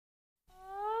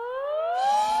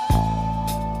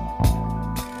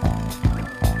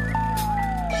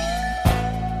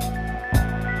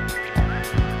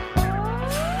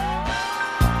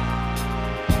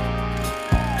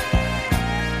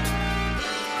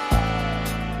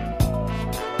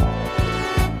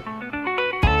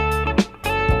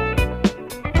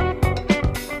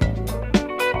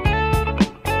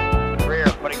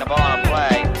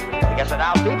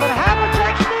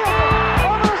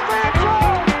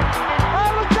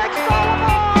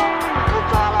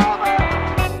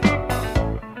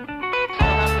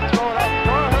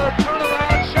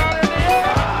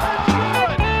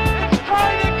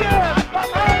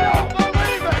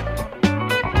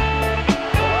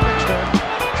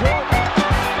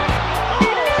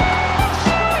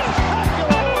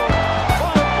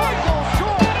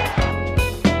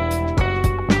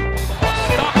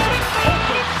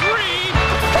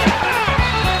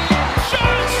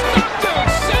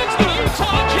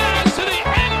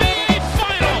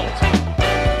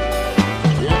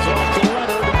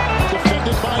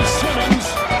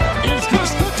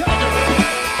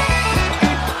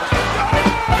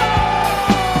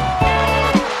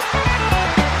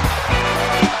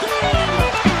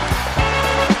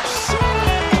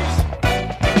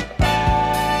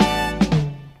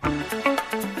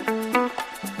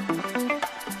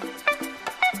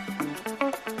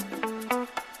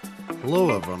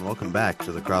back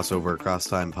to the Crossover Across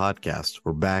Time podcast.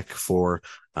 We're back for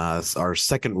our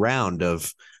second round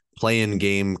of play-in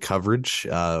game coverage.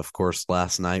 Of course,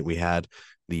 last night we had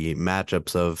the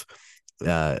matchups of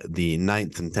the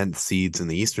 9th and 10th seeds in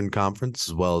the Eastern Conference,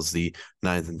 as well as the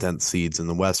 9th and 10th seeds in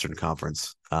the Western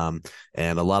Conference. And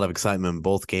a lot of excitement in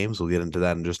both games. We'll get into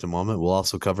that in just a moment. We'll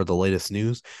also cover the latest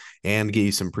news and get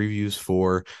you some previews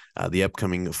for the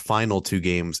upcoming final two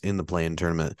games in the play-in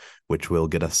tournament, which will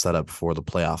get us set up for the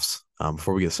playoffs.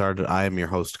 Before we get started, I am your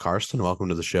host, Karston. Welcome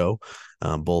to the show.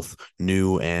 Both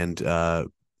new and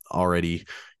already,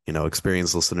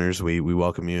 experienced listeners, we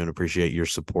welcome you and appreciate your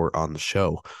support on the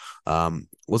show.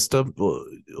 Let's jump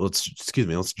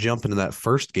into that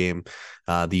first game.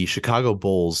 The Chicago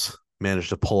Bulls managed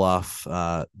to pull off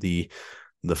the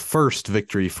first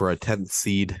victory for a 10th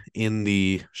seed in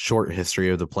the short history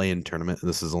of the play-in tournament.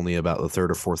 This is only about the third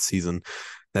or fourth season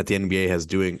that the NBA has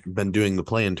been doing the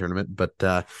play-in tournament,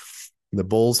 but the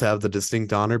Bulls have the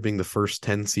distinct honor being the first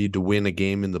 10 seed to win a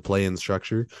game in the play-in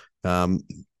structure,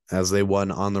 as they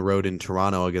won on the road in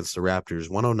Toronto against the Raptors,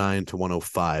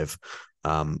 109-105.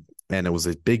 And it was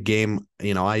a big game.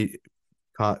 I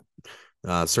caught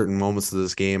certain moments of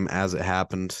this game as it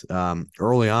happened.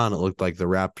 Early on, it looked like the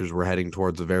Raptors were heading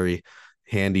towards a very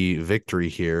handy victory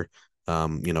here,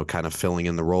 kind of filling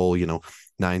in the role,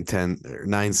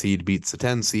 9 seed beats the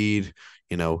 10 seed,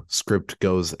 script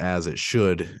goes as it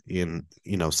should in,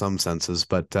 some senses,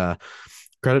 but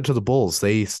credit to the Bulls.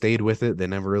 They stayed with it. They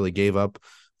never really gave up.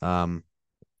 And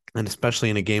especially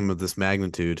in a game of this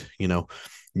magnitude,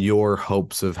 your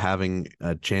hopes of having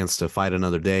a chance to fight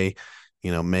another day,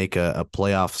 make a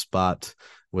playoff spot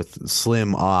with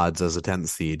slim odds as a 10th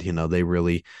seed. They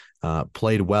really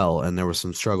played well, and there were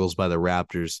some struggles by the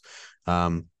Raptors.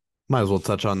 Might as well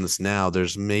touch on this now.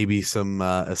 There's maybe some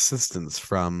assistance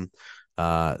from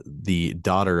the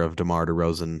daughter of DeMar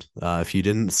DeRozan. If you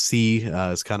didn't see,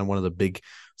 it's kind of one of the big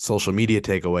social media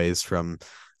takeaways from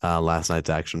last night's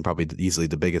action, probably easily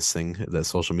the biggest thing that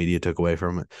social media took away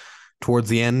from it. Towards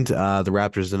the end, the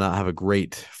Raptors did not have a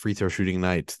great free throw shooting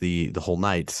night the whole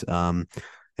night. And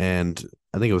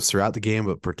I think it was throughout the game,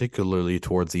 but particularly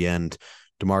towards the end,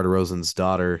 DeMar DeRozan's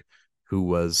daughter, who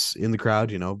was in the crowd,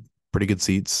 pretty good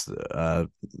seats,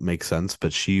 makes sense,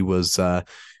 but she was,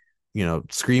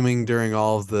 screaming during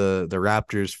all of the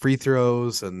Raptors free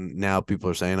throws. And now people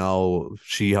are saying, oh,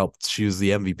 she was the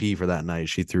MVP for that night.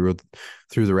 She threw the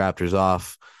Raptors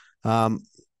off. And,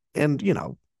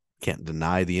 can't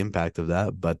deny the impact of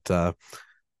that, but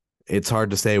it's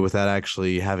hard to say without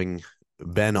actually having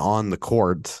been on the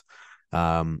court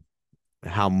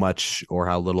how much or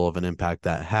how little of an impact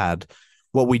that had.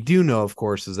 What we do know, of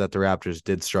course, is that the Raptors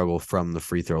did struggle from the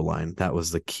free throw line. That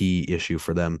was the key issue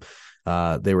for them.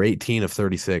 They were 18 of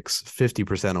 36,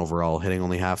 50% overall, hitting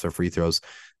only half their free throws.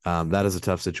 That is a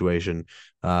tough situation.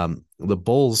 The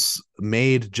Bulls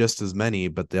made just as many,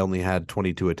 but they only had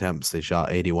 22 attempts. They shot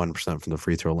 81% from the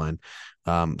free throw line.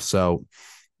 So,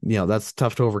 that's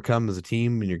tough to overcome as a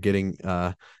team, and you're getting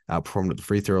outperformed at the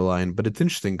free throw line. But it's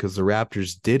interesting because the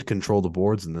Raptors did control the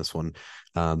boards in this one.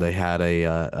 They had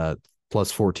a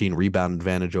plus 14 rebound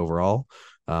advantage overall.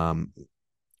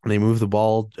 They moved the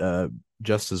ball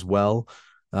just as well.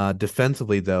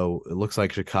 Defensively, though, it looks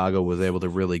like Chicago was able to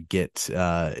really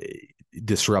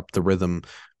disrupt the rhythm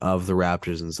of the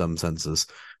Raptors in some senses.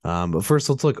 But first,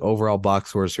 let's look overall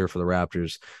box scores here for the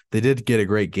Raptors. They did get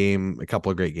a couple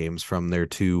of great games from their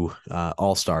two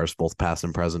all-stars, both past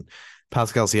and present.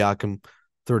 Pascal Siakam,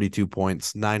 32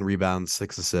 points, 9 rebounds,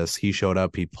 6 assists. He showed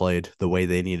up. He played the way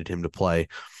they needed him to play.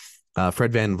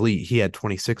 Fred VanVleet, he had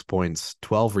 26 points,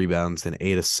 12 rebounds, and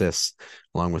 8 assists,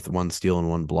 along with 1 steal and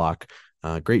 1 block.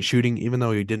 Great shooting, even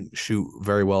though he didn't shoot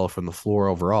very well from the floor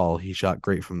overall. He shot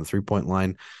great from the three-point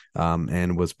line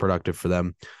and was productive for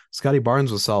them. Scotty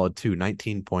Barnes was solid too,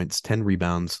 19 points, 10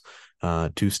 rebounds,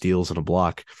 2 steals, and a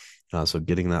block. So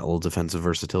getting that little defensive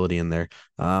versatility in there.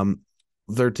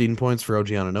 13 points for OG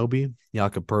Anunoby.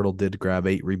 Jakob Poeltl did grab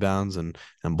 8 rebounds and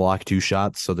block 2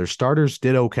 shots. So their starters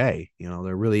did okay.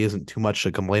 There really isn't too much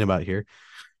to complain about here.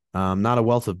 Not a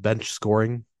wealth of bench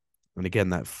scoring. And again,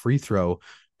 that free throw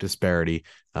disparity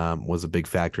was a big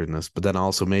factor in this, but then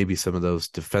also maybe some of those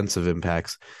defensive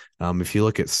impacts. If you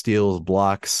look at steals,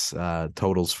 blocks,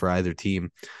 totals for either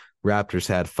team, Raptors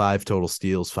had 5 total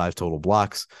steals, 5 total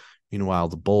blocks. Meanwhile,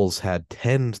 the Bulls had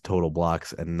 10 total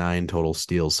blocks and 9 total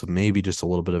steals. So maybe just a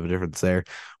little bit of a difference there.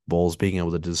 Bulls being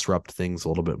able to disrupt things a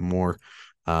little bit more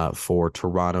for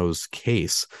Toronto's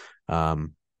case. Hard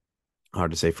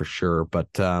to say for sure, but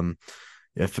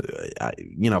if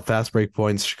fast break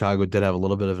points, Chicago did have a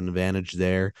little bit of an advantage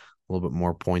there, a little bit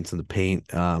more points in the paint.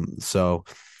 So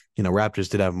Raptors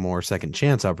did have more second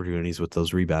chance opportunities with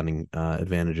those rebounding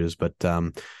advantages, but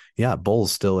yeah,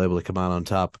 Bulls still able to come out on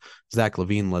top. Zach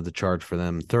LaVine led the charge for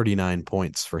them, 39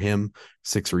 points for him,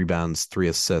 6 rebounds, 3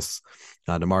 assists.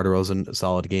 DeMar DeRozan, a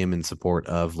solid game in support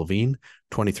of LaVine,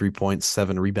 23 points,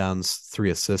 7 rebounds,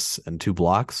 3 assists, and 2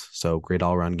 blocks. So great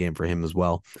all-around game for him as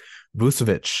well.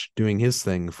 Vucevic doing his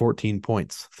thing, 14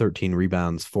 points, 13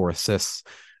 rebounds, 4 assists,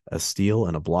 a steal,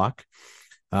 and a block.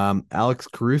 Alex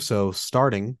Caruso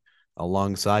starting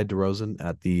alongside DeRozan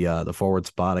at the forward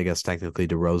spot. I guess technically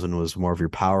DeRozan was more of your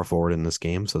power forward in this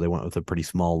game, so they went with a pretty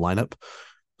small lineup.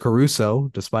 Caruso,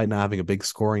 despite not having a big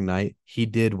scoring night, he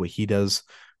did what he does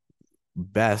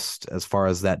best as far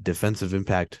as that defensive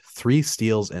impact: 3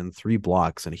 steals and 3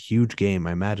 blocks in a huge game.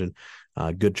 I imagine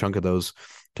a good chunk of those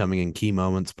coming in key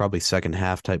moments, probably second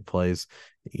half type plays.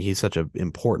 He's such an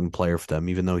important player for them,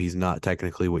 even though he's not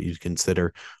technically what you'd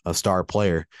consider a star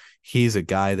player. He's a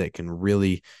guy that can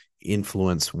really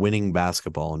influence winning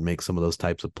basketball and make some of those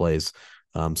types of plays.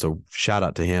 So shout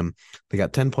out to him. They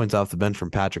got 10 points off the bench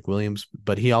from Patrick Williams,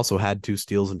 but he also had 2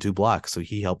 steals and 2 blocks. So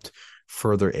he helped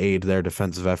further aid their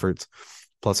defensive efforts.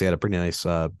 Plus he had a pretty nice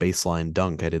baseline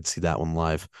dunk. I did see that one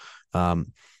live.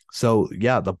 So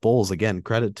yeah, the Bulls, again,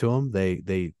 credit to them.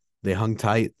 They hung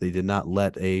tight. They did not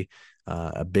let a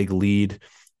big lead.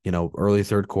 Early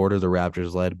third quarter, the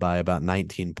Raptors led by about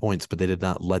 19 points, but they did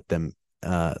not let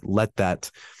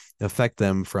that affect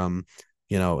them from,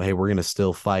 hey, we're going to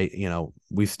still fight.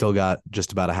 We've still got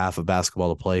just about a half of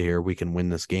basketball to play here. We can win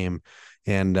this game.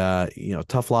 And,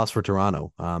 tough loss for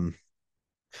Toronto.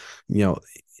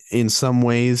 In some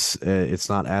ways, it's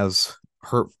not as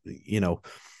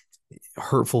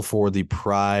hurtful for the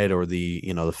pride or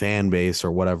the fan base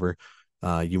or whatever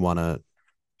you want to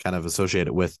kind of associate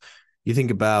it with. You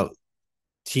think about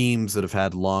teams that have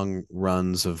had long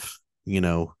runs of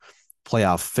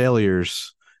playoff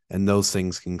failures, and those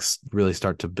things can really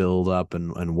start to build up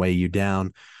and weigh you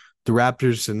down. The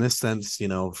Raptors, in this sense,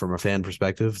 from a fan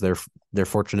perspective, they're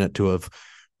fortunate to have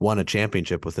won a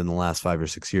championship within the last 5 or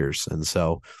 6 years, and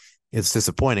so it's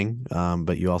disappointing,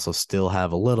 but you also still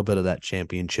have a little bit of that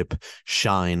championship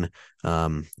shine,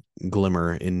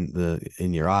 glimmer in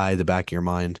your eye, the back of your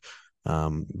mind.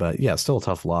 But yeah, still a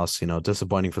tough loss,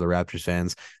 disappointing for the Raptors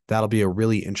fans. That'll be a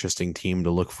really interesting team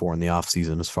to look for in the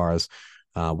offseason as far as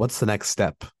what's the next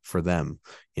step for them,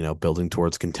 building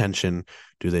towards contention.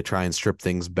 Do they try and strip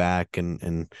things back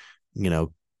and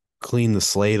clean the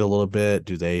slate a little bit?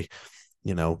 Do they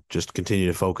just continue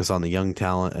to focus on the young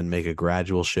talent and make a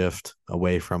gradual shift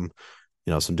away from,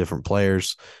 some different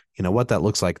players? What that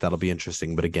looks like, that'll be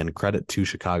interesting. But again, credit to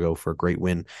Chicago for a great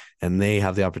win, and they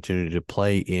have the opportunity to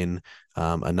play in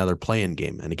another play-in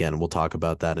game. And again, we'll talk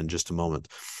about that in just a moment.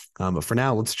 But for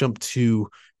now, let's jump to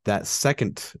that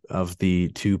second of the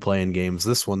 2 play-in games.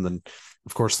 This one, then,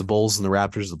 of course, the Bulls and the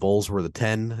Raptors. The Bulls were the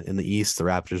 10 in the East. The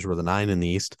Raptors were the 9 in the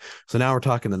East. So now we're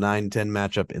talking the 9-10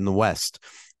 matchup in the West.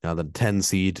 Now the 10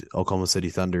 seed Oklahoma City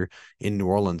Thunder in New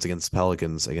Orleans against the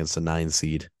Pelicans, against the 9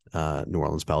 seed New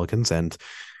Orleans Pelicans. And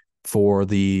for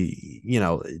the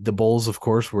Bulls, of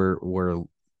course, were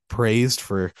praised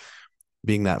for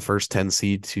being that first 10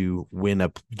 seed to win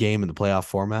a game in the playoff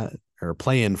format, or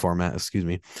play-in format, excuse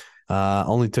me.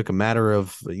 Only took a matter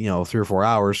of 3 or 4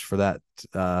 hours for that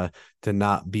to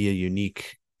not be a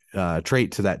unique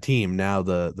trait to that team. Now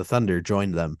the Thunder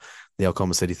joined them, the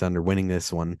Oklahoma City Thunder, winning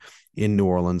this one in New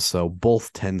Orleans. So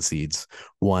both 10 seeds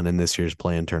won in this year's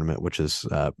play-in tournament, which is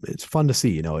it's fun to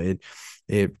see.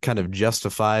 It kind of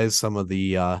justifies some of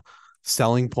the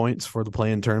selling points for the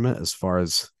play-in tournament as far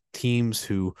as teams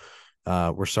who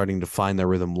were starting to find their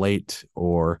rhythm late,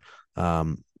 or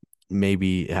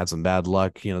maybe had some bad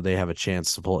luck. They have a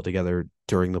chance to pull it together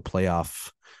during the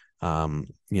playoff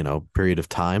period of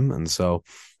time. And so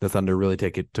the Thunder really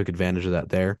took advantage of that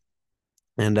there.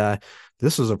 And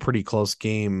this was a pretty close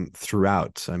game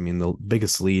throughout. I mean, the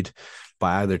biggest lead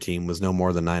by either team was no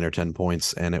more than 9 or 10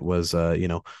 points. And it was,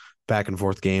 back and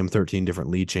forth game, 13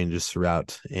 different lead changes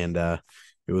throughout. And it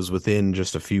was within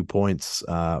just a few points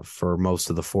for most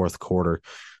of the fourth quarter.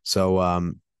 So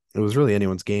it was really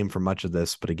anyone's game for much of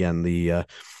this. But again, the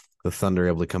Thunder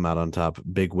able to come out on top.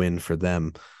 Big win for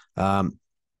them. And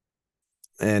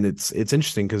it's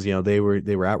interesting because they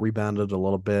were out rebounded a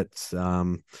little bit.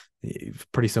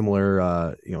 Pretty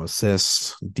similar,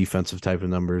 assists, defensive type of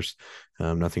numbers.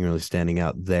 Nothing really standing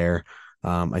out there.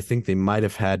 I think they might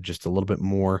have had just a little bit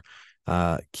more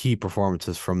key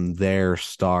performances from their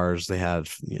stars. They had,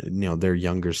 their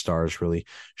younger stars really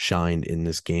shined in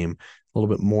this game. A little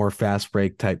bit more fast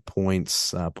break type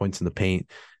points in the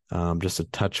paint, just a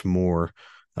touch more,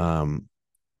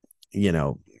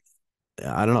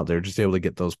 I don't know, they're just able to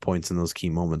get those points in those key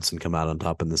moments and come out on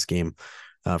top in this game.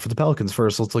 For the Pelicans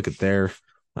first, let's look at their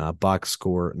box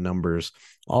score numbers.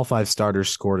 All 5 starters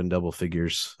scored in double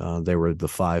figures. They were the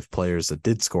 5 players that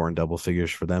did score in double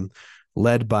figures for them,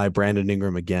 led by Brandon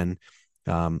Ingram again.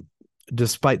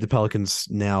 Despite the Pelicans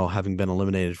now having been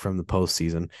eliminated from the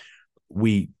postseason,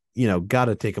 we got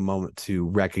to take a moment to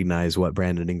recognize what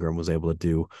Brandon Ingram was able to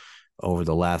do over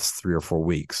the last 3 or 4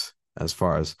 weeks as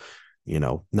far as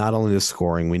not only the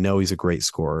scoring. We know he's a great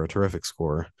scorer, a terrific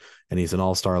scorer, and he's an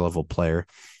all-star level player,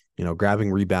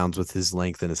 grabbing rebounds with his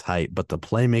length and his height, but the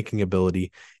playmaking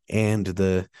ability and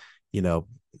the,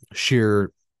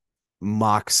 sheer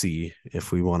moxie,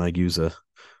 if we want to use a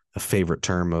favorite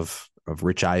term of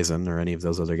Rich Eisen or any of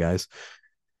those other guys,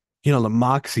 the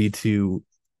moxie to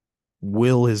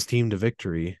will his team to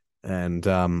victory and,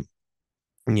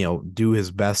 do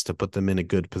his best to put them in a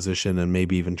good position and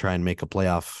maybe even try and make a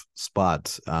playoff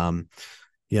spot.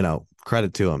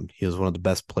 Credit to him. He was one of the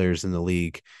best players in the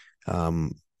league,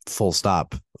 full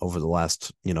stop, over the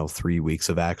last, 3 weeks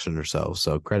of action or so.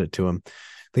 So credit to him.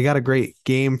 They got a great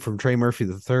game from Trey Murphy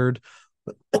III.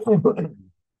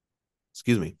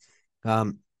 Excuse me.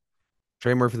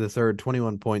 Trey Murphy III,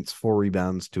 21 points, 4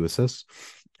 rebounds, 2 assists.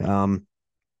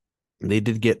 They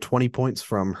did get 20 points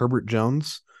from Herbert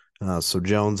Jones. So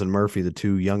Jones and Murphy, the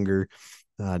 2 younger,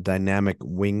 dynamic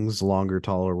wings, longer,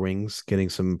 taller wings, getting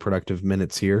some productive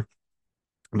minutes here.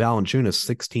 Valanciunas,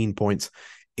 16 points,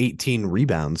 18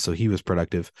 rebounds, so he was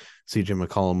productive. CJ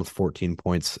McCollum with 14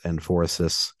 points and 4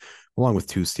 assists, along with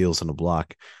 2 steals and a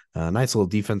block. Nice little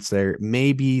defense there.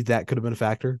 Maybe that could have been a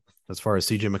factor. As far as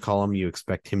CJ McCollum, you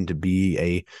expect him to be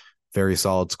a very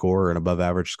solid scorer and above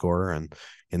average scorer. And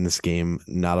in this game,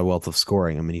 not a wealth of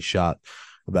scoring. I mean, he shot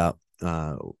about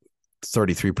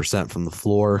 33% from the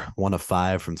floor, 1 of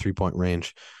 5 from 3-point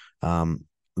range.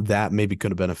 That maybe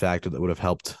could have been a factor that would have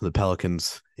helped the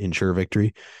Pelicans ensure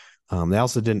victory. They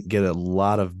also didn't get a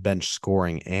lot of bench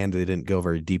scoring, and they didn't go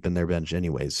very deep in their bench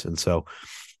anyways. And so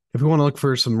if we want to look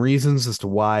for some reasons as to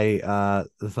why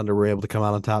the Thunder were able to come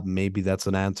out on top, maybe that's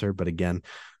an answer. But again,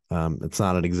 it's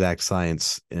not an exact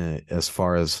science as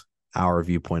far as our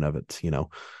viewpoint of it.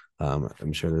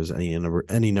 I'm sure there's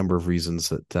any number of reasons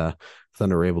that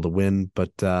Thunder were able to win,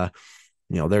 but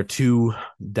they're 2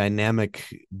 dynamic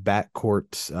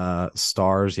backcourt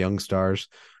stars, young stars,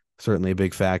 certainly a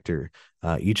big factor.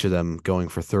 Each of them going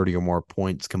for 30 or more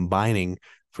points, combining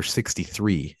for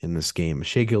 63 in this game.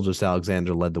 Shai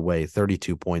Gilgeous-Alexander led the way,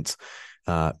 32 points,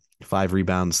 5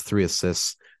 rebounds, 3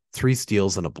 assists, 3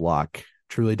 steals, and a block.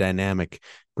 Truly dynamic,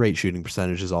 great shooting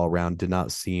percentages all around. Did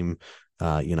not seem,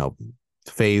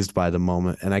 phased by the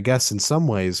moment. And I guess in some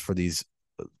ways for these,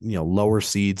 lower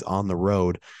seeds on the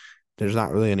road, there's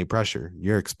not really any pressure.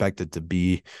 You're expected to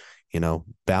be,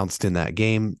 bounced in that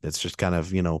game. It's just kind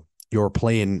of, your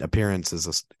play-in appearance is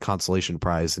a consolation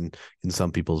prize in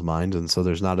some people's minds. And so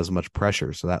there's not as much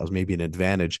pressure. So that was maybe an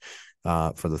advantage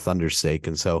for the Thunder's sake.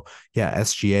 And so, yeah,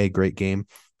 SGA, great game.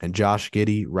 And Josh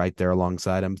Giddey right there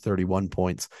alongside him, 31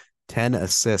 points, 10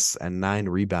 assists, and 9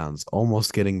 rebounds,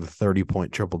 almost getting the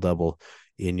 30-point triple-double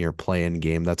in your play-in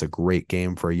game. That's a great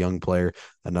game for a young player.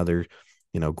 Another,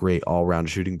 great all-around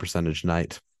shooting percentage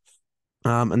night.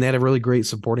 And they had a really great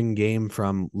supporting game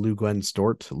from Lou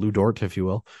Dort, if you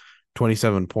will.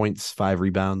 27 points, 5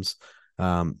 rebounds,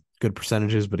 good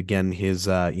percentages. But again, his,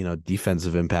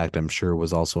 defensive impact, I'm sure,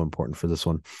 was also important for this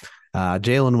one.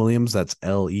 Jalen Williams, that's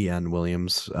Len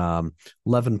Williams,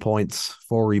 11 points,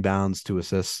 4 rebounds, 2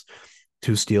 assists,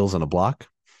 2 steals, and a block.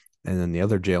 And then the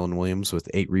other Jalen Williams with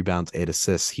 8 rebounds, 8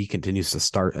 assists. He continues to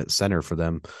start at center for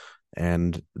them.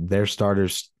 And their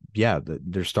starters,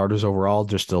 their starters overall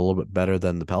just a little bit better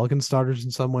than the Pelican starters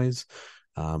in some ways.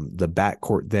 The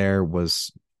backcourt there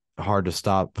was hard to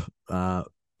stop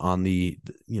on the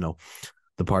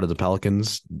part of the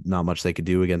Pelicans. Not much they could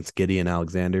do against Giddey and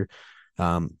Alexander.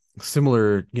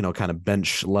 Similar, kind of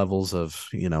bench levels of,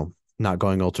 not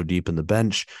going ultra deep in the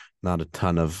bench, not a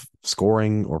ton of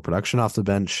scoring or production off the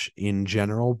bench in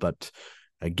general. But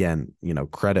again,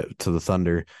 credit to the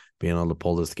Thunder being able to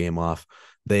pull this game off.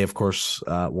 They, of course,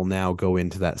 will now go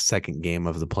into that second game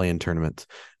of the play-in tournament,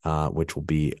 which will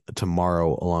be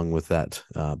tomorrow along with that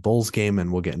Bulls game.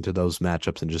 And we'll get into those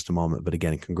matchups in just a moment. But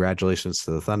again, congratulations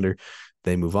to the Thunder.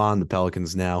 They move on. The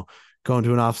Pelicans now go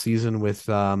into an off season with,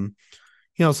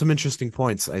 some interesting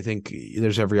points. I think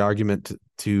there's every argument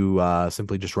to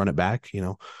simply just run it back,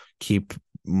 keep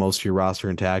most of your roster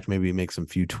intact, maybe make some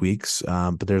few tweaks.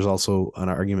 But there's also an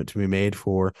argument to be made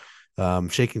for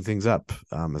shaking things up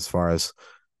as far as,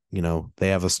 they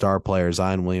have a star player,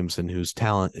 Zion Williamson, whose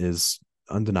talent is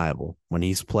undeniable. When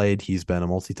he's played, he's been a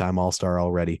multi-time All-Star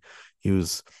already. He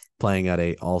was playing at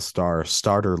a all-star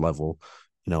starter level,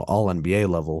 all NBA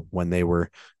level when they were,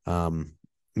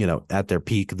 at their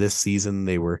peak this season.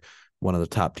 They were one of the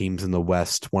top teams in the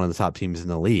West, one of the top teams in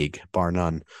the league, bar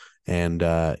none. And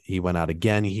he went out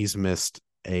again. He's missed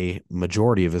a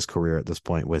majority of his career at this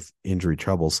point with injury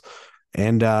troubles.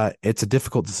 And it's a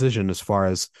difficult decision as far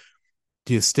as,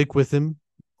 do you stick with him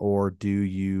or do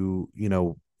you,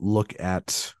 look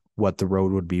at what the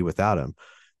road would be without him?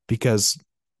 Because,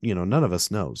 none of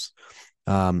us knows.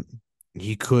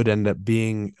 He could end up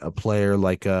being a player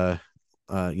like a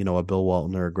Bill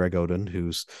Walton or a Greg Oden,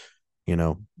 who's,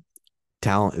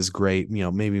 talent is great,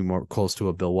 maybe more close to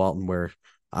a Bill Walton, where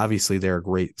obviously they're a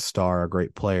great star, a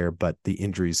great player, but the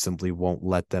injuries simply won't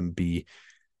let them be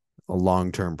a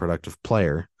long-term productive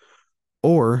player.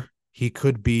 Or he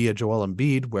could be a Joel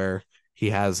Embiid, where he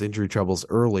has injury troubles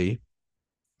early.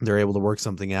 They're able to work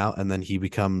something out, and then he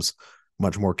becomes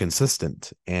much more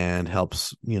consistent and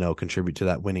helps, contribute to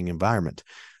that winning environment.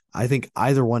 I think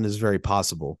either one is very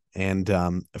possible. And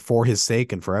for his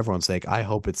sake and for everyone's sake, I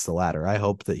hope it's the latter. I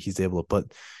hope that he's able to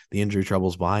put the injury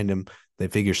troubles behind him. They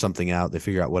figure something out. They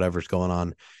figure out whatever's going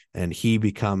on, and he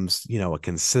becomes, a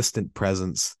consistent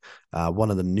presence, one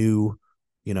of the new,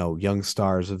 young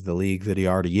stars of the league that he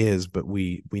already is, but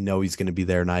we know he's going to be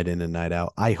there night in and night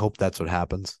out. I hope that's what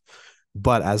happens.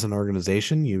 But as an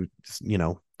organization,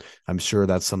 I'm sure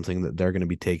that's something that they're going to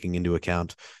be taking into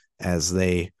account as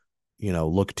they,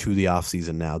 look to the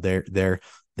offseason now. They're in their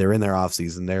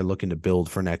offseason. They're looking to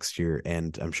build for next year,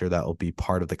 and I'm sure that will be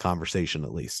part of the conversation,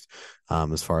 at least,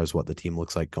 as far as what the team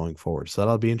looks like going forward. So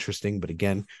that'll be interesting. But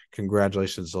again,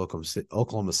 congratulations to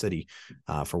Oklahoma City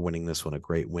for winning this one. A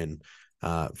great win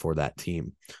for that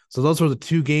team. So those were the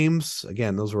two games.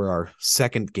 Again, those were our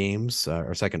second games,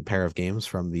 our second pair of games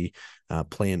from the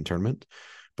play-in tournament.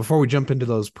 Before we jump into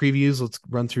those previews, let's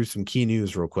run through some key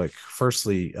news real quick.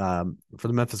 Firstly, for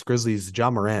the Memphis Grizzlies, Ja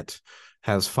Morant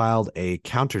has filed a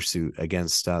countersuit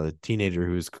against the teenager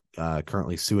who's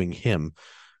currently suing him.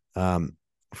 From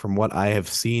what I have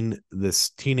seen, this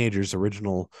teenager's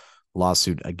original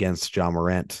lawsuit against Ja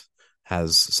Morant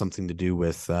has something to do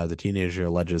with the teenager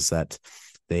alleges that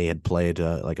they had played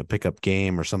like a pickup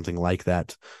game or something like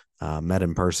that, met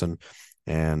in person,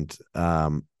 and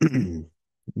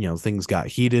things got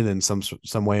heated in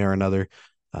some way or another,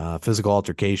 physical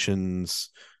altercations,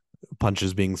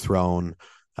 punches being thrown,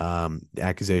 the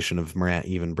accusation of Morant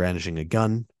even brandishing a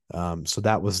gun. So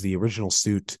that was the original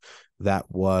suit. That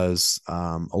was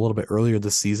a little bit earlier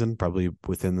this season, probably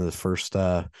within the first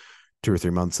 2 or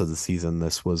 3 months of the season.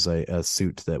 This was a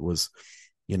suit that was,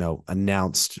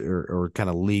 announced or kind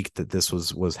of leaked that this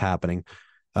was happening.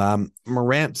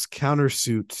 Morant's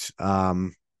countersuit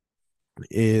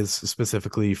is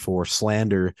specifically for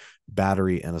slander,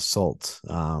 battery, and assault.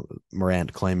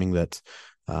 Morant claiming that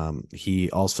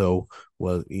he also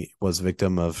was a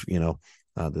victim of,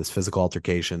 this physical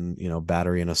altercation,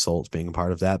 battery and assault being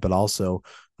part of that, but also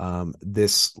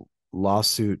this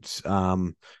lawsuit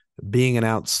being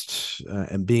announced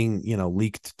and being,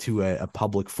 leaked to a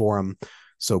public forum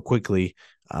so quickly,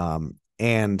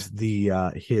 and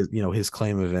the his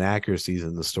claim of inaccuracies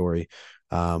in the story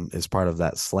is part of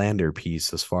that slander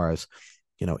piece as far as,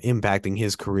 impacting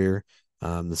his career.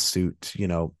 The suit,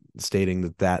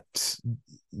 stating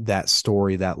that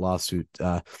story, that lawsuit,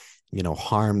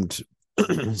 harmed,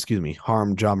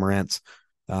 harmed Ja Morant's,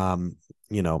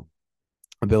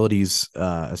 abilities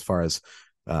as far as,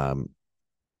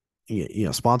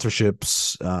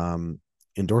 sponsorships,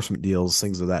 endorsement deals,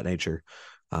 things of that nature.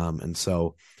 And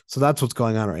so that's what's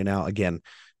going on right now. Again,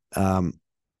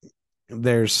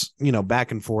 there's,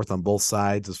 back and forth on both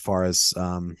sides as far as,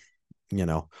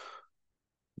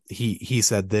 he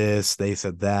said this, they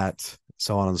said that,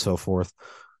 so on and so forth.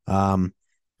 From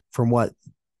what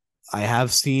I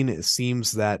have seen, it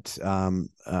seems that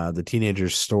the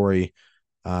teenager's story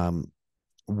there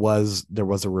was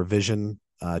a revision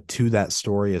to that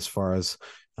story as far as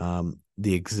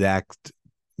the exact,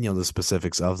 the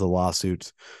specifics of the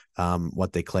lawsuit,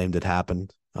 what they claimed had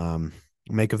happened.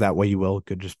 Make of that what you will. It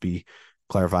could just be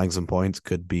clarifying some points,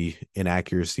 could be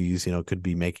inaccuracies, could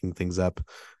be making things up.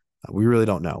 We really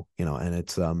don't know, and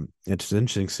it's an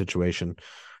interesting situation.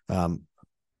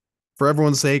 For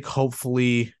everyone's sake,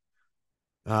 hopefully,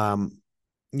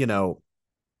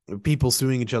 people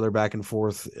suing each other back and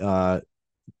forth,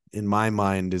 in my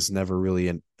mind, is never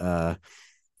really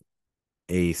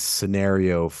a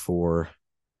scenario for,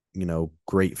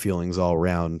 great feelings all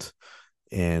around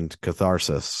and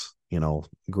catharsis,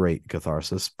 great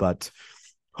catharsis. But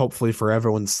hopefully for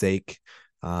everyone's sake,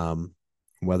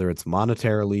 whether it's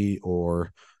monetarily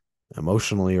or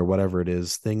emotionally or whatever it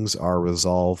is, things are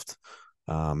resolved.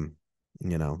 Um,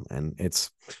 and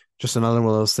it's just another one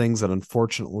of those things that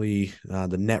unfortunately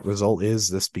the net result is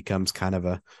this becomes kind of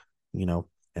a,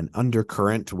 an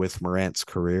undercurrent with Morant's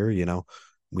career.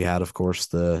 We had, of course,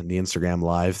 the Instagram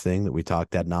live thing that we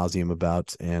talked ad nauseum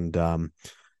about, and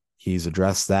he's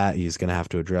addressed that. He's going to have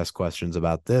to address questions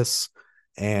about this,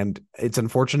 and it's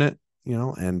unfortunate,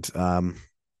 and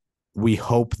we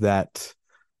hope that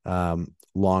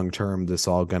long term this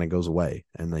all kind of goes away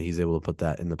and that he's able to put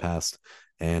that in the past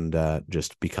and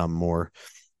just become more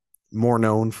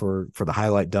known for the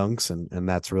highlight dunks, and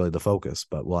that's really the focus.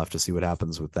 But we'll have to see what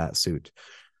happens with that suit.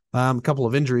 A couple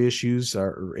of injury issues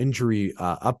or injury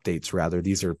updates, rather.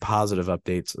 These are positive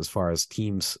updates as far as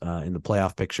teams in the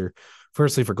playoff picture.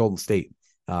 Firstly, for Golden State,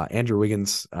 Andrew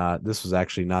Wiggins, this was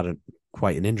actually not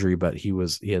quite an injury, but he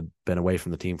had been away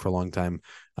from the team for a long time,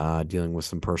 dealing with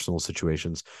some personal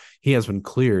situations. He has been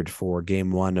cleared for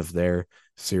game 1 of their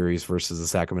series versus the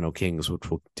Sacramento Kings,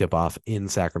 which will tip off in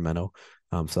Sacramento.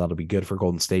 So that'll be good for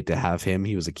Golden State to have him.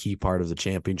 He was a key part of the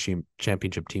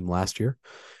championship team last year.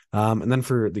 And then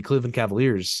for the Cleveland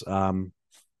Cavaliers,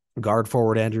 guard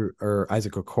forward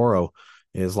Isaac Okoro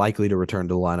is likely to return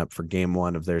to the lineup for game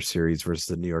 1 of their series versus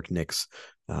the New York Knicks.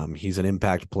 He's an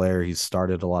impact player. He's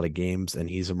started a lot of games, and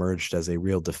he's emerged as a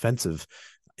real defensive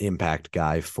impact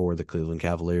guy for the Cleveland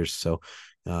Cavaliers. So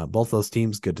both those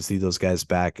teams, good to see those guys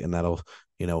back, and that'll,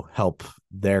 help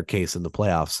their case in the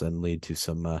playoffs and lead to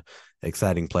some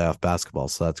exciting playoff basketball.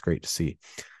 So that's great to see.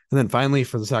 And then finally,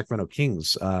 for the Sacramento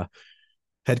Kings,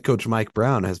 head coach Mike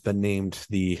Brown has been named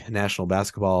the National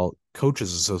Basketball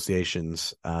Coaches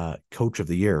Association's Coach of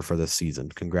the Year for this season.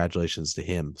 Congratulations to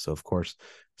him. So, of course,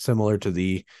 similar to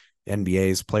the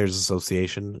NBA's Players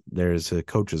Association, there's a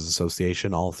Coaches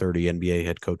Association, all 30 NBA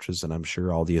head coaches, and I'm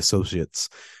sure all the associates.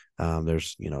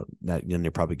 There's, that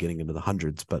you're probably getting into the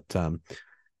hundreds, but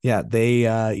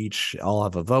they each all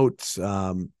have a vote.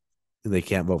 They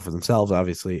can't vote for themselves,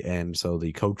 obviously, and so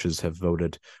the coaches have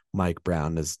voted Mike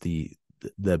Brown as the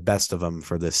best of them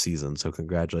for this season. So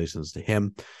congratulations to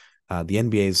him. The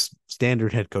NBA's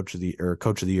standard head coach of the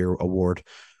year award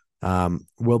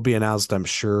will be announced, I'm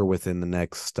sure, within the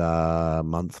next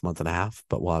month and a half,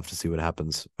 but we'll have to see what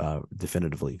happens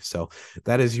definitively. So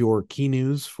that is your key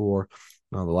news for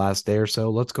the last day or so.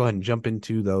 Let's go ahead and jump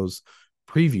into those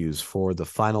previews for the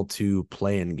final 2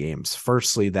 play-in games.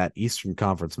 Firstly, that Eastern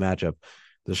Conference matchup,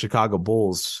 the Chicago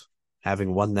Bulls,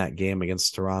 having won that game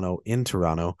against Toronto in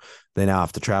Toronto, they now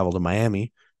have to travel to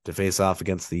Miami to face off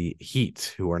against the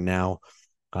Heat, who are now,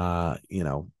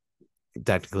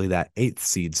 technically that 8th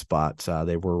seed spot.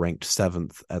 They were ranked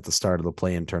 7th at the start of the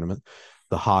play-in tournament.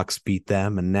 The Hawks beat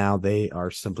them, and now they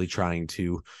are simply trying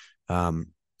to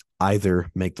either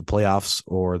make the playoffs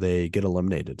or they get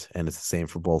eliminated, and it's the same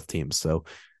for both teams. So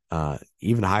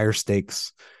even higher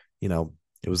stakes,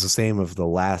 it was the same of the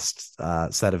last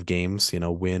set of games,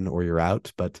 win or you're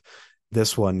out. But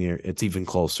this one, it's even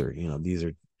closer. These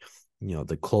are,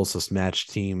 the closest match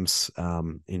teams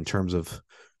in terms of,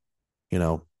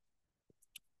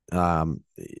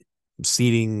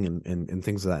 seeding and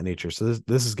things of that nature. So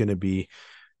this is going to be,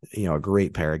 a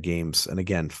great pair of games. And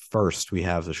again, first we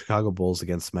have the Chicago Bulls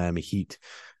against Miami Heat.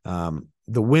 The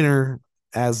winner,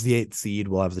 as the 8th seed,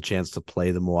 will have the chance to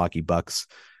play the Milwaukee Bucks.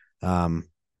 It'll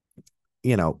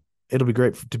be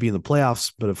great to be in the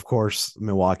playoffs, but of course,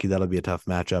 Milwaukee, that'll be a tough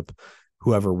matchup.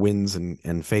 Whoever wins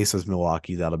and faces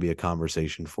Milwaukee, that'll be a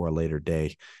conversation for a later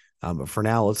day. But for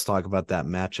now, let's talk about that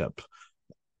matchup.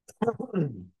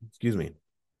 Excuse me.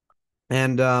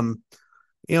 And,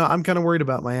 I'm kind of worried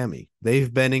about Miami.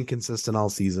 They've been inconsistent all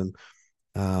season.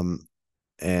 The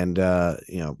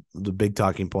big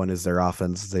talking point is their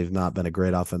offense. They've not been a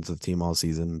great offensive team all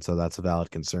season, so that's a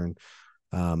valid concern.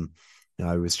 I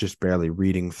was just barely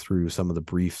reading through some of the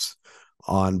briefs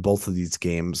on both of these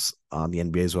games on the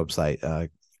NBA's website.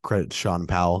 Credit to Sean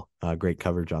Powell, great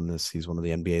coverage on this. He's one of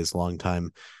the NBA's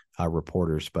longtime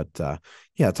reporters. But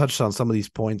touched on some of these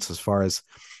points as far as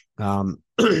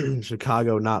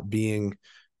Chicago not being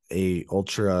a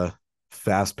ultra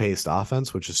fast-paced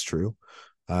offense, which is true.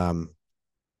 Some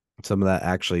of that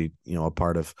actually, a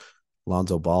part of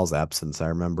Lonzo Ball's absence. I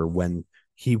remember when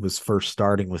he was first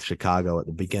starting with Chicago at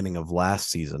the beginning of last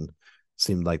season,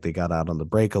 seemed like they got out on the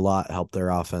break a lot, helped their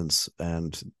offense.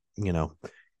 And,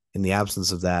 in the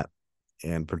absence of that,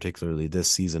 and particularly this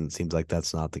season, it seems like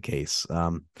that's not the case.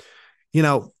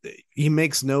 He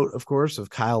makes note, of course, of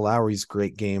Kyle Lowry's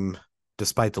great game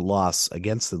despite the loss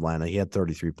against Atlanta. He had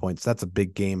 33 points. That's a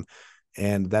big game.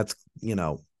 And that's,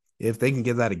 if they can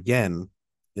get that again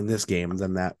in this game,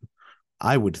 then that,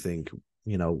 I would think,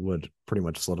 would pretty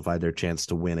much solidify their chance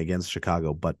to win against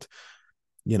Chicago. But,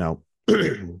 you know,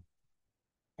 it's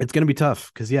going to be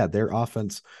tough because, yeah, their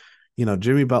offense,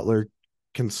 Jimmy Butler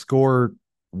can score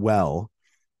well.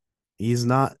 He's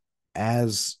not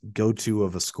as go-to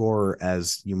of a scorer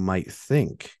as you might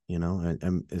think,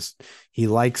 and he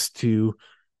likes to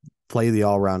play the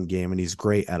all-round game, and he's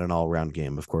great at an all-round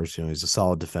game. Of course, he's a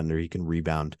solid defender. He can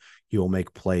rebound. He will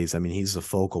make plays. I mean, he's the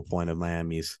focal point of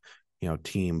Miami's,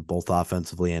 team, both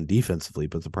offensively and defensively.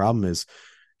 But the problem is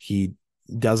he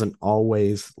doesn't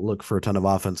always look for a ton of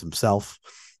offense himself.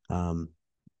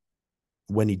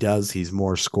 When he does, he's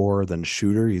more scorer than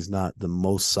shooter. He's not the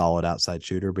most solid outside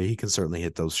shooter, but he can certainly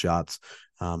hit those shots.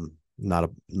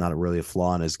 Not really a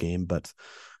flaw in his game, but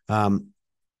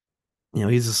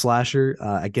he's a slasher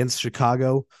against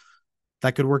Chicago.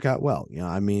 That could work out well.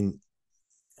 I mean,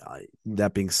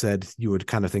 that being said, you would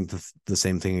kind of think the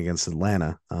same thing against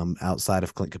Atlanta. Outside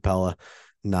of Clint Capella,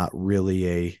 not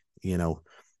really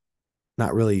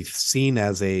seen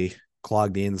as a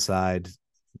clogged inside,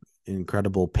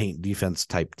 incredible paint defense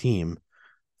type team.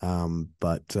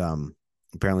 But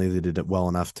apparently they did it well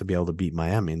enough to be able to beat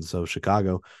Miami. And so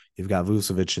Chicago, you've got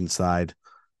Vucevic inside.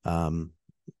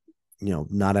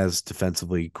 Not as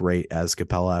defensively great as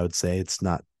Capella, I would say. It's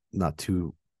not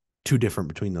too different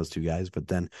between those two guys. But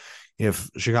then if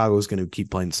Chicago is going to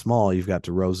keep playing small, you've got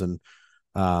DeRozan,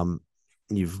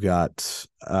 you've got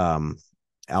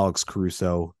Alex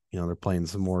Caruso. They're playing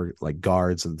some more like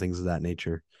guards and things of that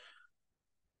nature.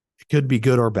 It could be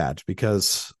good or bad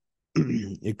because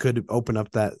it could open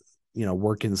up that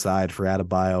work inside for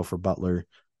Adebayo, for Butler,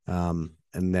 and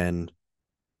then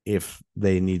if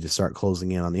they need to start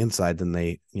closing in on the inside, then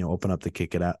they open up the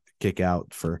kick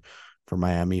out for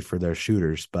Miami for their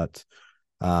shooters. But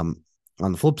on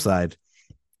the flip side,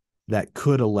 that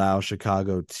could allow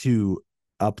Chicago to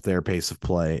up their pace of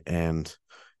play and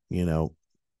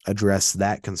address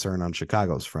that concern on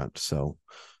Chicago's front. So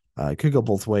it could go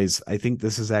both ways. I think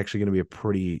this is actually going to be a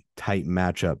pretty tight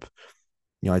matchup.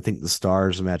 I think the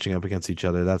stars are matching up against each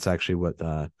other. That's actually what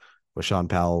Sean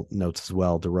Powell notes as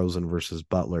well. DeRozan versus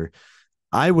Butler.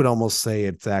 I would almost say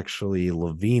it's actually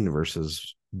LaVine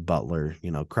versus Butler.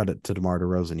 Credit to DeMar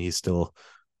DeRozan. He's still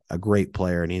a great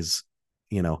player, and he's,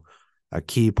 a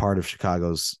key part of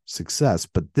Chicago's success.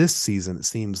 But this season, it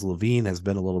seems LaVine has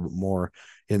been a little bit more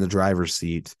in the driver's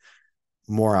seat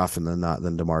more often than not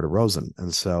than DeMar DeRozan.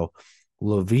 And so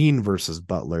LaVine versus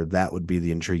Butler, that would be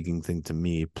the intriguing thing to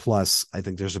me. Plus, I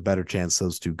think there's a better chance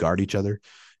those two guard each other.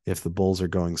 If the Bulls are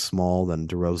going small, then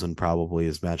DeRozan probably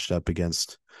is matched up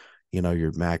against,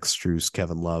 your Max Strus,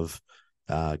 Kevin Love,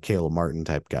 Caleb Martin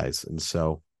type guys. And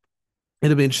so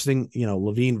it'll be interesting,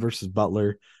 LaVine versus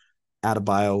Butler,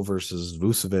 Adebayo versus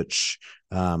Vucevic.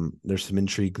 There's some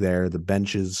intrigue there. The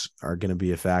benches are going to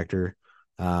be a factor.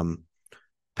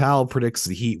 Powell predicts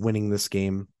the Heat winning this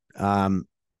game.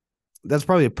 That's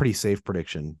probably a pretty safe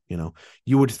prediction.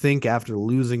 You would think after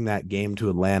losing that game to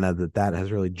Atlanta that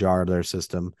has really jarred their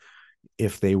system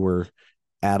if they were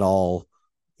at all,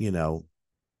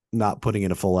 not putting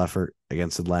in a full effort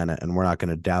against Atlanta. And we're not going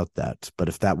to doubt that. But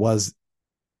if that was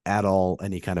at all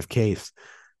any kind of case,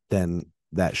 then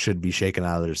that should be shaken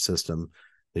out of their system.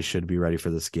 They should be ready for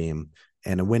this game.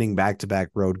 And winning back-to-back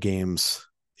road games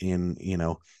in,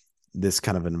 this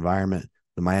kind of environment,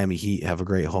 the Miami Heat have a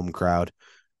great home crowd.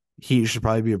 Heat should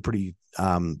probably be a pretty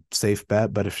safe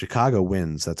bet, but if Chicago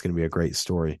wins, that's going to be a great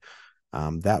story.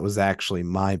 That was actually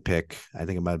my pick. I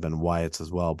think it might have been Wyatt's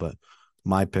as well, but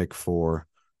my pick for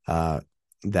that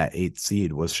 8th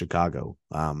seed was Chicago.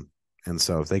 And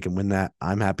so if they can win that,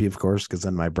 I'm happy, of course, because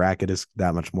then my bracket is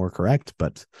that much more correct.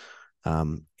 But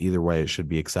either way, it should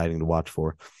be exciting to watch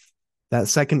for. That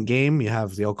second game, you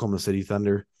have the Oklahoma City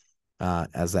Thunder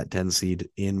as that 10 seed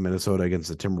in Minnesota against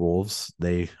the Timberwolves.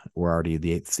 They were already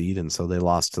the 8th seed, and so they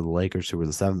lost to the Lakers, who were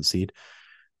the 7th seed.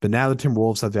 But now the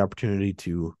Timberwolves have the opportunity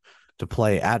to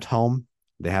play at home.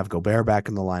 They have Gobert back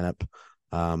in the lineup,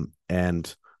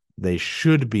 and they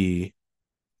should be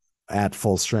at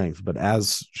full strength. But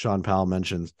as Sean Powell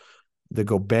mentioned, the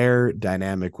Gobert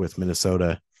dynamic with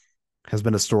Minnesota has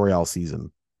been a story all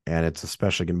season, and it's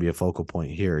especially going to be a focal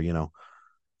point here,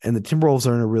 And the Timberwolves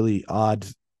are in a really odd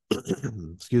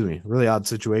really odd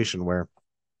situation where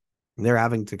they're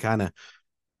having to kind of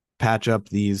patch up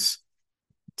these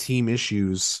team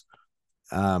issues,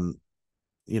 quick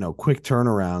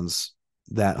turnarounds,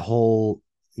 that whole,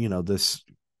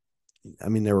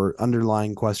 there were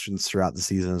underlying questions throughout the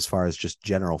season as far as just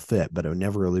general fit, but it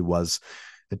never really was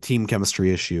a team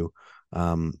chemistry issue,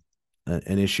 an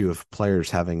issue of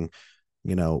players having,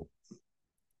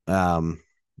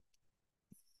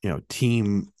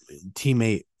 team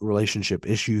teammate relationship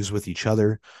issues with each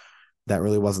other. That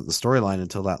really wasn't the storyline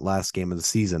until that last game of the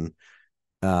season.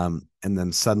 And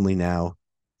then suddenly now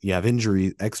you have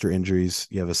extra injuries,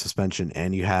 you have a suspension,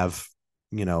 and you have,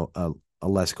 a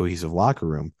less cohesive locker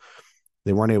room.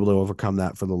 They weren't able to overcome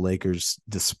that for the Lakers,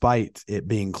 despite it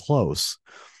being close.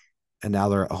 And now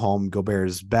they're at home. Gobert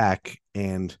is back,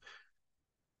 and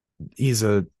he's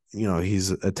a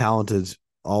talented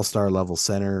all-star level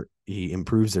center. He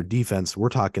improves their defense. We're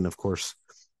talking, of course,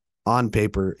 on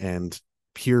paper and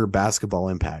pure basketball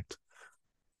impact.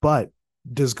 But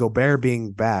does Gobert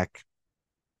being back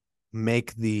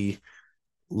make the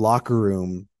locker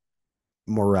room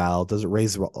morale? Does it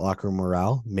raise the locker room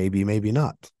morale? Maybe, maybe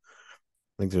not.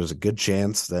 I think there's a good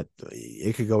chance that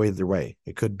it could go either way.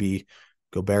 It could be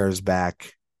Gobert is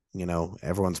back.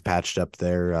 Everyone's patched up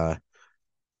their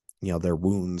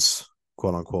wounds,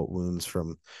 quote unquote wounds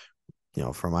from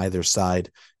either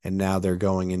side. And now they're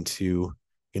going into,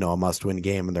 a must win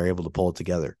game and they're able to pull it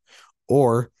together.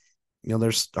 Or,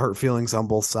 there's hurt feelings on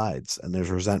both sides and there's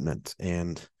resentment,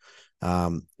 and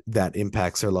that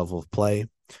impacts their level of play.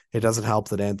 It doesn't help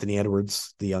that Anthony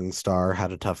Edwards, the young star,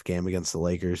 had a tough game against the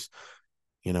Lakers,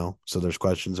 so there's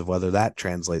questions of whether that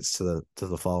translates to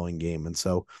the following game. And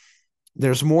so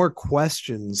there's more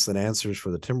questions than answers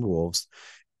for the Timberwolves.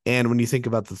 And when you think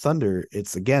about the Thunder,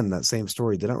 it's again that same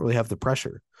story. They don't really have the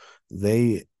pressure.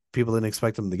 People didn't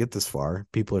expect them to get this far.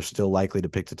 People are still likely to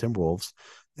pick the Timberwolves,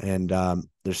 and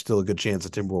there's still a good chance the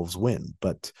Timberwolves win.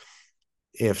 But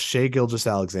if Shai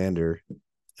Gilgeous-Alexander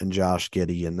and Josh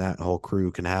Giddey and that whole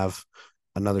crew can have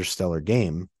another stellar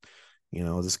game,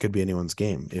 this could be anyone's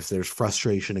game. If there's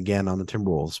frustration again on the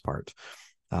Timberwolves' part,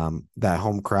 that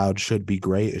home crowd should be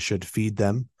great. It should feed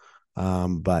them.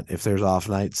 But if there's off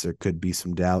nights, there could be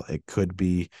some doubt. It could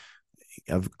be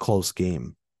a close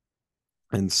game.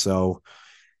 And so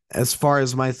as far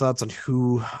as my thoughts on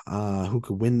who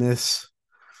could win this,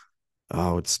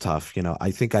 it's tough.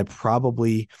 I think I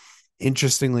probably,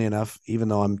 interestingly enough, even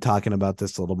though I'm talking about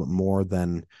this a little bit more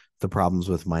than the problems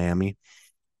with Miami,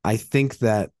 I think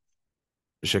that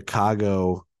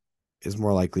Chicago is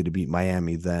more likely to beat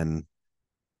Miami than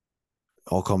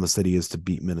Oklahoma City is to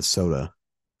beat Minnesota.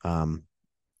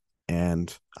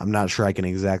 And I'm not sure I can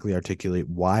exactly articulate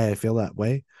why I feel that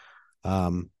way.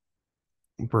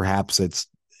 Perhaps it's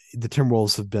the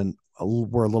Timberwolves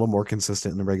were a little more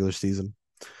consistent in the regular season.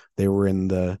 They were in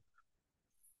a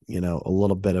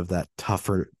little bit of that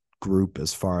tougher group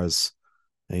as far as,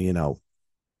 a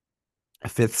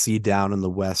fifth seed down in the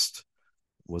West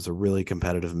was a really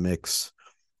competitive mix.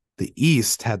 The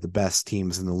East had the best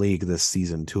teams in the league this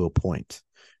season to a point,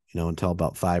 until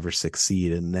about 5 or 6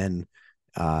 seed. And then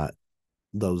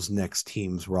those next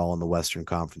teams were all in the Western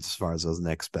Conference as far as those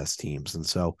next best teams. And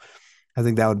so I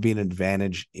think that would be an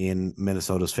advantage in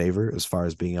Minnesota's favor as far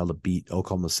as being able to beat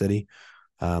Oklahoma City.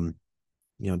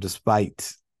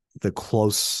 Despite the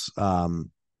close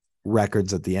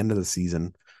records at the end of the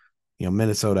season,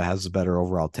 Minnesota has a better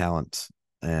overall talent.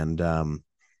 And,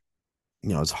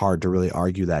 it's hard to really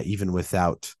argue that even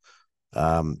without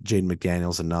Jaden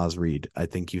McDaniels and Naz Reid. I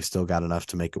think you've still got enough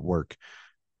to make it work.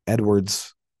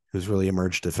 Edwards, who's really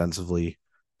emerged defensively,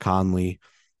 Conley,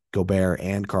 Gobert,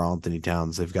 and Karl-Anthony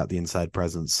Towns, they've got the inside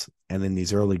presence. And in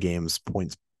these early games,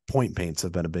 point paints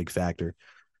have been a big factor.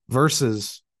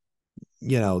 Versus,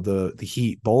 the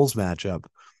Heat Bulls matchup,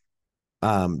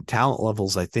 talent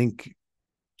levels, I think,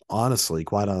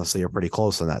 quite honestly, are pretty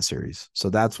close in that series. So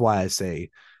that's why I say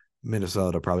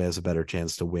Minnesota probably has a better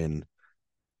chance to win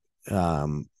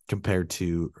compared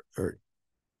to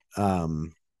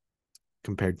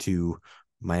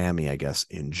Miami, I guess,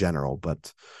 in general.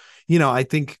 But I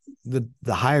think the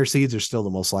higher seeds are still the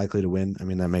most likely to win. I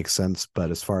mean, that makes sense.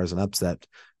 But as far as an upset,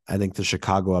 I think the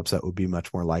Chicago upset would be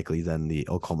much more likely than the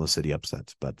Oklahoma City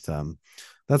upset. But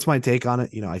that's my take on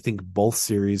it. I think both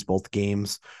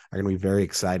games are going to be very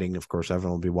exciting. Of course,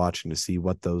 everyone will be watching to see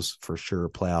what those for sure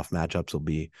playoff matchups will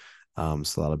be.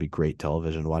 So that'll be great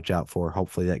television to watch out for.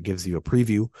 Hopefully that gives you a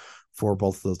preview for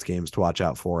both of those games to watch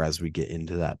out for as we get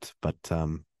into that. But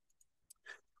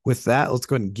with that, let's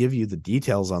go ahead and give you the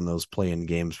details on those play-in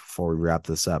games before we wrap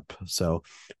this up. So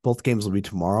both games will be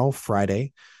tomorrow,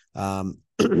 Friday.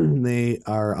 They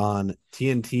are on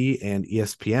TNT and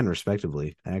ESPN,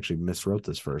 respectively. I actually miswrote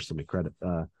this first. Let me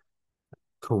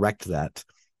correct that.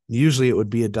 Usually it would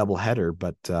be a doubleheader,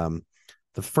 but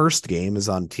the first game is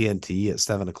on TNT at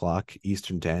 7:00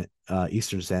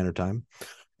 Eastern Standard Time.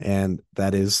 And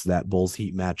that is that Bulls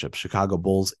Heat matchup. Chicago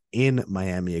Bulls in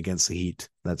Miami against the Heat.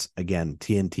 That's, again,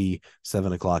 TNT,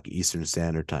 7:00 Eastern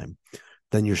Standard Time.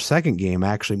 Then your second game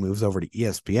actually moves over to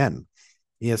ESPN.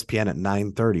 ESPN at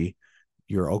 9:30.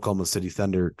 your Oklahoma City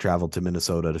Thunder traveled to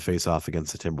Minnesota to face off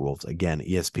against the Timberwolves. Again,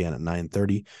 ESPN at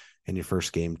 9:30, and your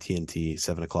first game, TNT,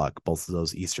 7 o'clock, both of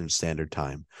those Eastern Standard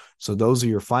Time. So those are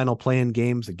your final play-in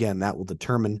games. Again, that will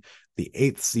determine the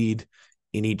 8th seed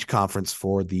in each conference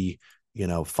for the,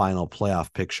 final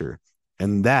playoff picture.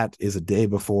 And that is a day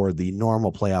before the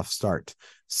normal playoff start.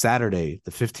 Saturday,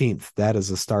 the 15th, that is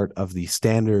the start of the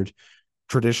standard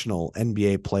traditional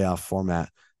NBA playoff format.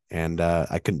 And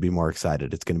I couldn't be more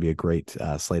excited. It's going to be a great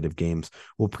slate of games.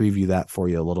 We'll preview that for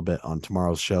you a little bit on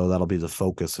tomorrow's show. That'll be the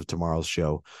focus of tomorrow's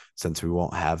show, since we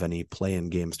won't have any play-in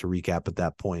games to recap at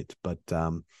that point. But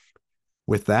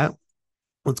with that,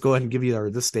 let's go ahead and give you our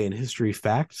This Day in History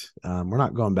fact. We're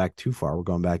not going back too far. We're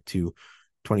going back to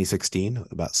 2016,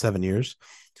 about 7 years.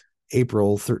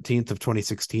 April 13th of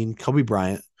 2016, Kobe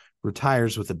Bryant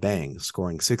retires with a bang,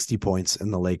 scoring 60 points in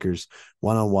the Lakers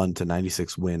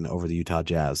 101-96 win over the Utah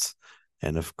Jazz.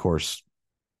 And of course,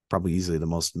 probably easily the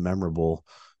most memorable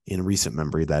in recent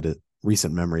memory, that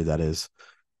is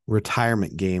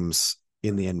retirement games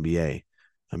in the NBA.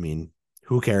 I mean,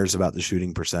 who cares about the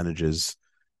shooting percentages?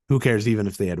 Who cares even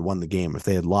if they had won the game? If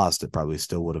they had lost, it probably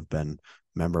still would have been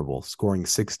memorable. Scoring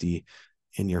 60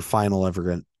 in your final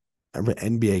ever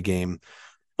NBA game,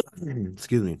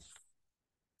 excuse me,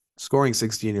 scoring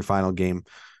 60 in your final game,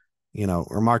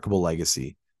 remarkable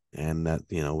legacy. And that,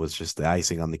 was just the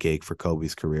icing on the cake for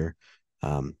Kobe's career.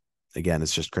 Again,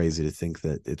 it's just crazy to think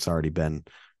that it's already been,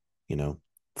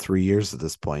 3 years at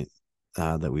this point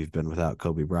that we've been without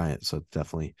Kobe Bryant. So it's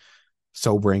definitely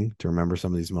sobering to remember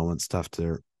some of these moments. Tough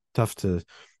to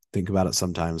think about it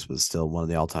sometimes, but still one of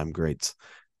the all-time greats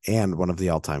and one of the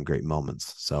all-time great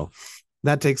moments. So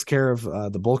that takes care of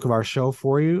the bulk of our show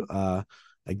for you.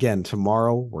 Again,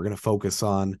 tomorrow we're going to focus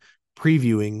on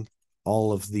previewing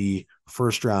all of the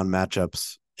first round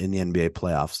matchups in the NBA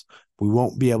playoffs. We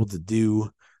won't be able to do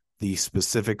the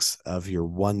specifics of your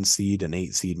 1 seed and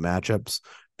 8 seed matchups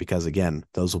because, again,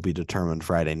 those will be determined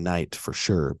Friday night for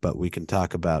sure. But we can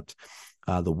talk about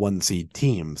the 1 seed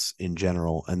teams in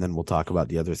general, and then we'll talk about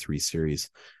the other 3 series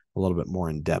a little bit more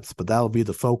in depth. But that'll be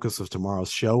the focus of tomorrow's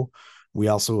show. We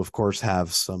also, of course,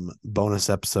 have some bonus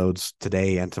episodes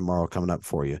today and tomorrow coming up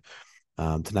for you.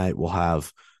 Tonight, we'll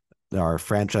have our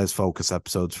franchise focus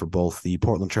episodes for both the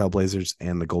Portland Trailblazers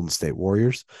and the Golden State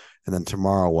Warriors. And then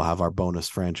tomorrow, we'll have our bonus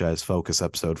franchise focus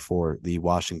episode for the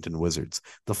Washington Wizards,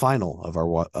 the final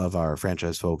of our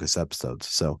franchise focus episodes.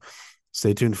 So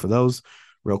stay tuned for those.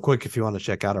 Real quick, if you want to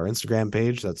check out our Instagram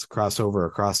page, that's Crossover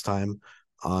Across Time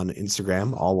on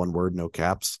Instagram, all one word, no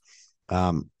caps.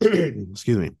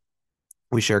 Excuse me.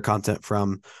 We share content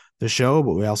from the show,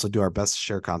 but we also do our best to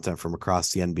share content from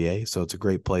across the NBA. So it's a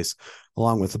great place,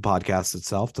 along with the podcast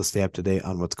itself, to stay up to date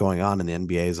on what's going on in the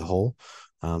NBA as a whole.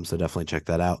 So definitely check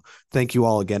that out. Thank you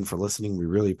all again for listening. We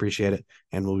really appreciate it.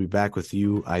 And we'll be back with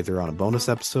you either on a bonus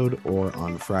episode or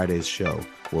on Friday's show.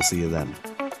 We'll see you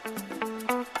then.